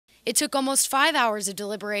It took almost 5 hours of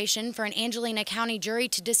deliberation for an Angelina County jury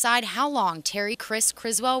to decide how long Terry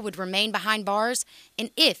Criswell would remain behind bars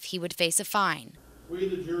and if he would face a fine. We,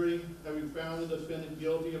 the jury, having found the defendant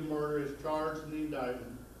guilty of murder as charged in the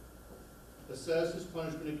indictment, assess his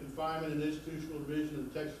punishment in confinement in the institutional division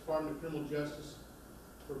of the Texas Department of Criminal Justice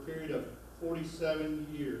for a period of 47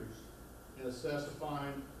 years and assess a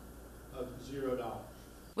fine of $0.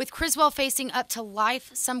 With Criswell facing up to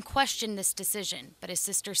life, some questioned this decision, but his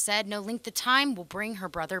sister said no length of time will bring her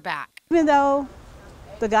brother back. Even though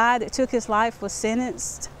the guy that took his life was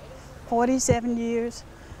sentenced 47 years,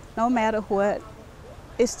 no matter what,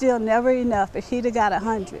 it's still never enough if he'd have got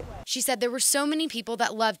 100. She said there were so many people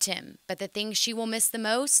that loved him, but the thing she will miss the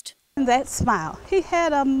most? That smile. He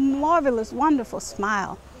had a marvelous, wonderful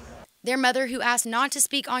smile. Their mother, who asked not to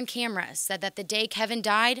speak on camera, said that the day Kevin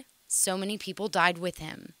died, so many people died with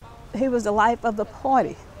him. He was the life of the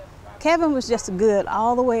party. Kevin was just good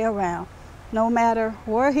all the way around, no matter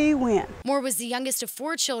where he went. Moore was the youngest of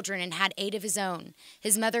 4 children and had 8 of his own.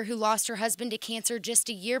 His mother, who lost her husband to cancer just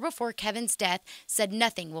a year before Kevin's death, said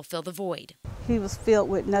nothing will fill the void. He was filled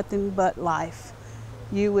with nothing but life.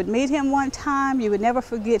 You would meet him one time, you would never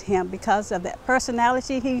forget him because of that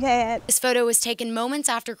personality he had. This photo was taken moments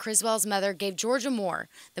after Criswell's mother gave Georgia Moore,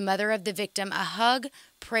 the mother of the victim, a hug,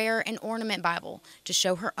 prayer, and ornament Bible to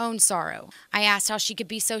show her own sorrow. I asked how she could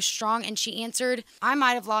be so strong, and she answered, "I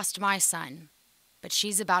might have lost my son, but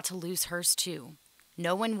she's about to lose hers too.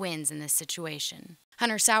 No one wins in this situation."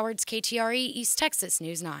 Hunter Sowards, KTRE, East Texas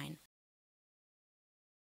News 9.